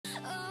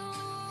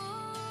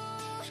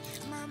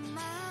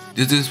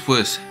10 días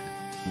después,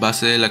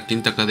 base de la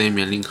quinta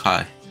academia, Link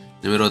High.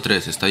 Número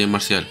 3, estadio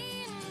marcial.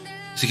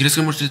 Si quieres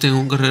convertirte en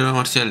un guerrero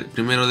marcial,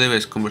 primero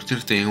debes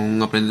convertirte en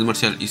un aprendiz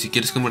marcial. Y si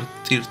quieres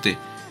convertirte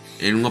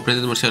en un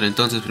aprendiz marcial,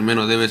 entonces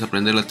primero debes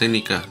aprender la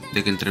técnica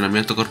de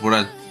entrenamiento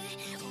corporal.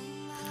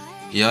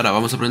 Y ahora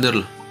vamos a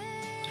aprenderlo.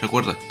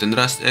 Recuerda,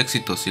 tendrás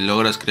éxito si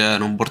logras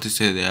crear un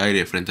vórtice de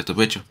aire frente a tu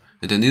pecho.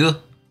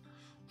 ¿Entendido?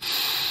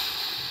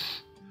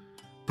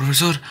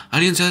 Profesor,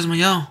 alguien se ha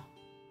desmayado.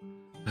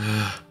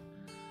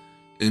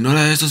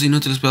 Ignora estos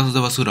inútiles pedazos de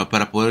basura.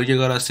 Para poder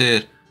llegar a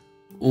ser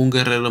un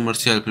guerrero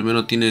marcial,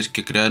 primero tienes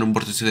que crear un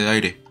vórtice de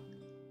aire.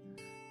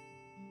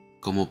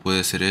 ¿Cómo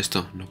puede ser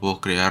esto? No puedo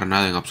crear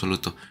nada en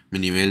absoluto. Mi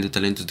nivel de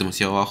talento es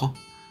demasiado bajo.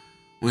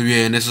 Muy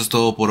bien, eso es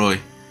todo por hoy.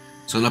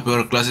 Son la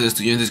peor clase de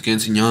estudiantes que he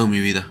enseñado en mi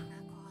vida.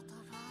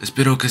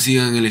 Espero que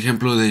sigan el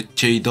ejemplo de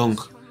Chei Dong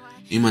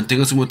y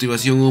mantengan su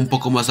motivación un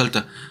poco más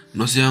alta.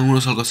 No sean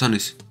unos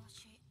holgazanes.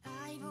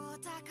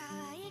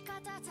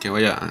 Que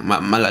vaya,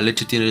 mala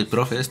leche tiene el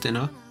profe este,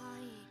 ¿no?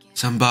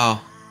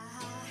 Sanbao.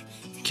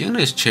 ¿Quién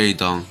es Chei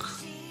Dong?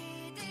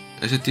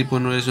 Ese tipo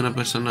no es una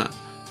persona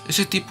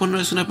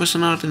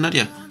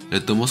ordinaria.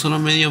 Le tomó solo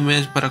medio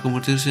mes para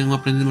convertirse en un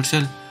aprendiz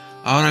marcial.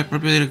 Ahora el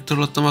propio director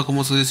lo toma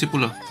como su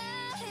discípulo.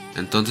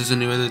 Entonces el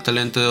nivel de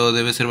talento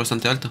debe ser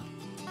bastante alto.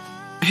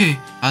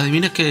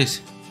 ¿Adivina qué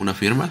es? ¿Una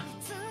firma?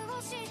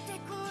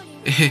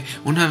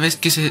 Una vez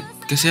que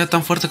sea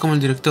tan fuerte como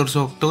el director, su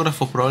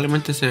autógrafo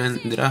probablemente se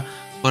venderá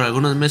por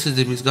algunos meses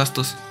de mis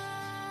gastos.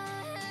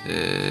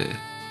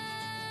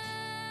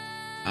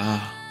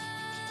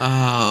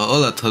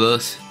 Hola a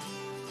todos.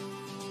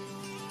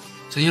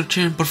 Señor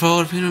Chen, por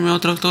favor, fírmeme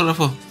otro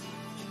autógrafo.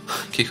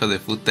 Qué hijo de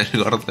puta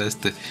el gordo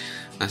este.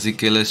 Así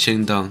que él es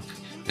Shen Dong,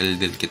 el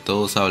del que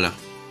todos hablan.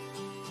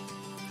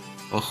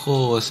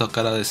 Ojo, esa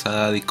cara de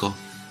sádico.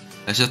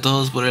 Gracias a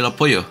todos por el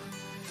apoyo.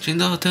 Shen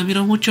Dong, te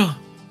admiro mucho.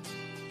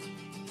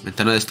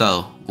 Ventana de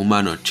estado.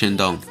 Humano, Shen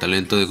Dong,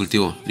 talento de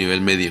cultivo,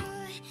 nivel medio.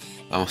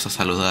 Vamos a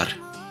saludar.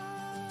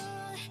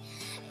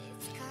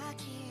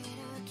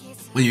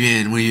 Muy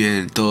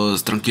bien,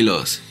 todos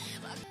tranquilos.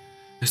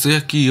 Estoy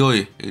aquí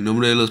hoy en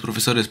nombre de los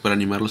profesores para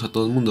animarlos a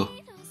todo el mundo.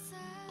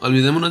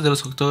 Olvidémonos de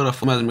los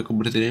autógrafos, más me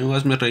convertiré en un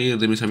hazme reír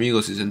de mis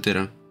amigos si se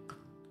enteran.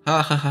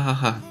 Ja ja ja ja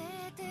ja.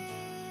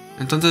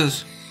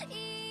 Entonces,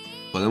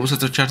 ¿podemos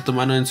estrechar tu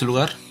mano en su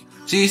lugar?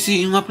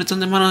 Sí, un apretón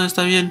de mano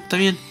está bien.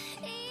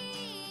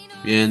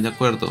 Bien, de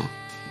acuerdo.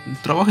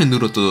 Trabajen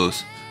duro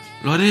todos.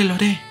 Lo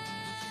haré.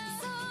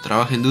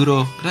 Trabajen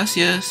duro.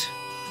 Gracias.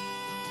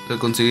 Lo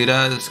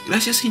conseguirás.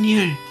 Gracias,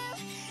 señor.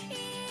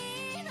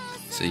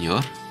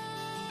 Señor,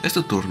 es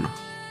tu turno.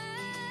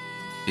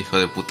 Hijo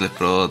de puta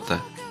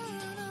prota.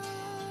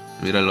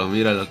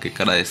 Míralo, qué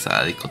cara de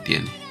sádico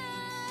tiene.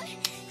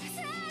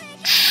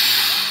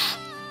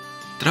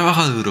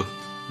 Trabaja duro.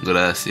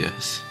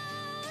 Gracias.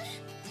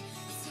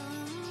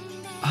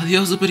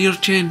 Adiós, Superior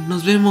Chen.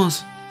 Nos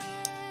vemos.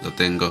 Lo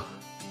tengo.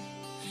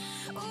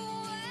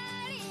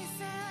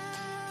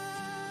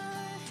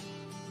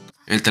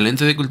 El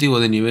talento de cultivo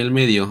de nivel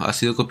medio ha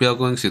sido copiado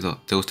con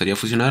éxito. ¿Te gustaría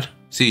fusionar?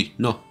 Sí,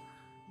 no.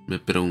 Me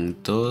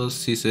preguntó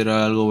si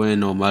será algo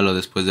bueno o malo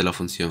después de la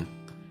función.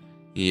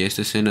 ¿Y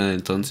esta escena de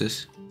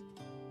entonces?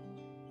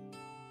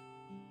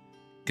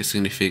 ¿Qué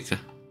significa?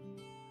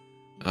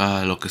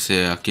 Lo que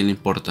sea, ¿a quién le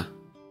importa?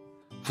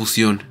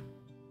 Fusión.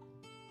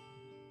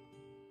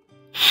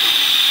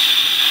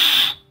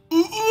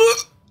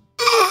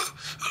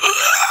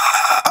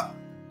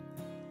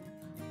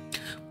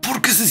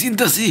 ¿Por qué se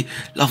siente así?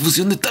 La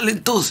fusión de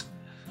talentos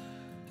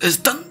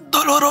es tan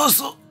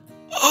doloroso.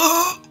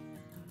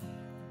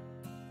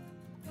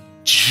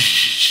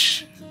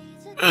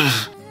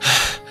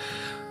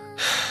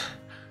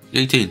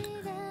 J-Team,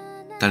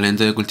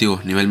 talento de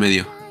cultivo, nivel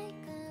medio.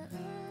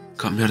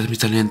 Cambiar de mi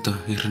talento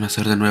y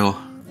renacer de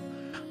nuevo.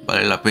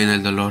 Vale la pena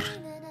el dolor.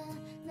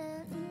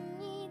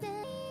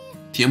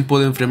 Tiempo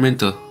de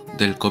enfriamiento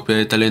del copia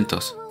de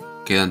talentos.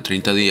 Quedan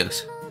 30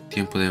 días.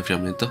 ¿Tiempo de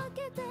enfriamiento?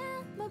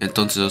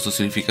 Entonces esto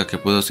significa que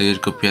puedo seguir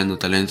copiando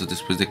talentos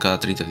después de cada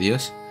 30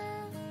 días.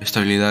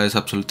 Esta habilidad es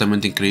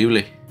absolutamente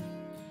increíble.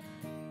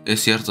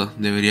 Es cierto,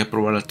 debería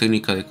probar la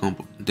técnica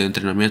de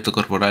entrenamiento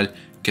corporal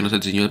que nos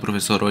enseñó el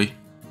profesor hoy.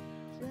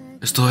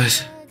 Esto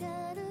es...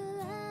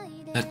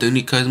 La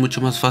técnica es mucho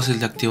más fácil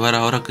de activar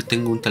ahora que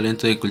tengo un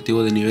talento de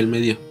cultivo de nivel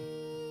medio.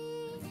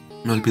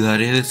 Me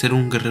olvidaré de ser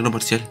un guerrero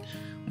marcial.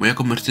 Voy a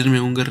convertirme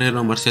en un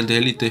guerrero marcial de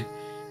élite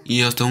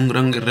y hasta un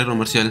gran guerrero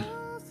marcial.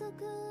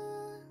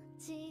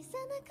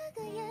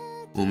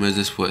 Un mes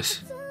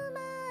después.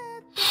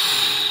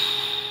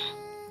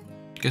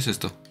 ¿Qué es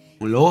esto?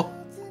 ¿Un lobo?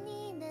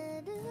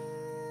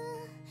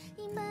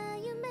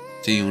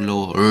 Sí, un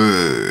lobo.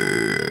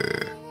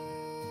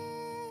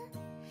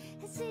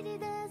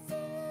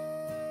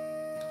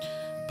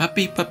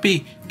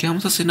 Papi, ¿qué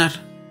vamos a cenar?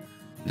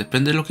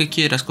 Depende de lo que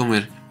quieras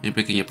comer, mi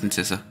pequeña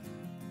princesa.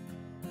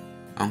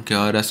 Aunque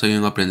ahora soy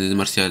un aprendiz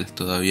marcial,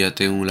 todavía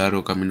tengo un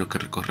largo camino que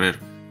recorrer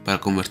para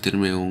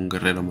convertirme en un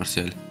guerrero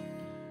marcial.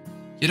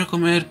 Quiero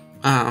comer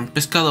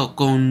pescado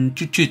con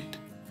chuchut.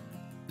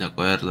 De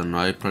acuerdo,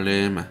 no hay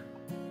problema.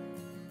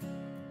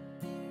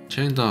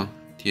 Shendong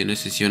tiene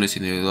sesiones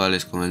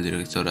individuales con el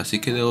director,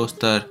 así que debo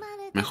estar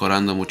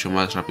mejorando mucho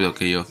más rápido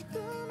que yo.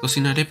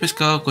 Cocinaré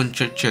pescado con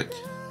chet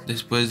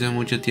después de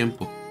mucho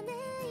tiempo.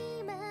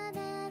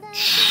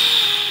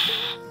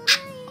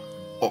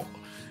 Oh,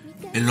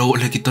 el lobo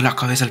le quitó la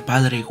cabeza al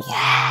padre.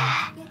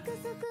 ¡Guau!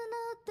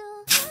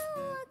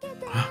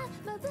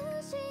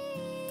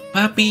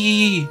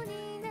 ¡Papi!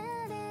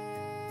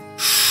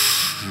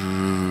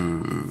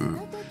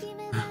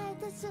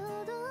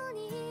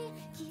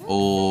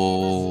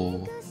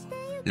 Oh,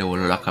 le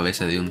voló la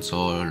cabeza de un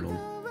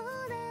solo.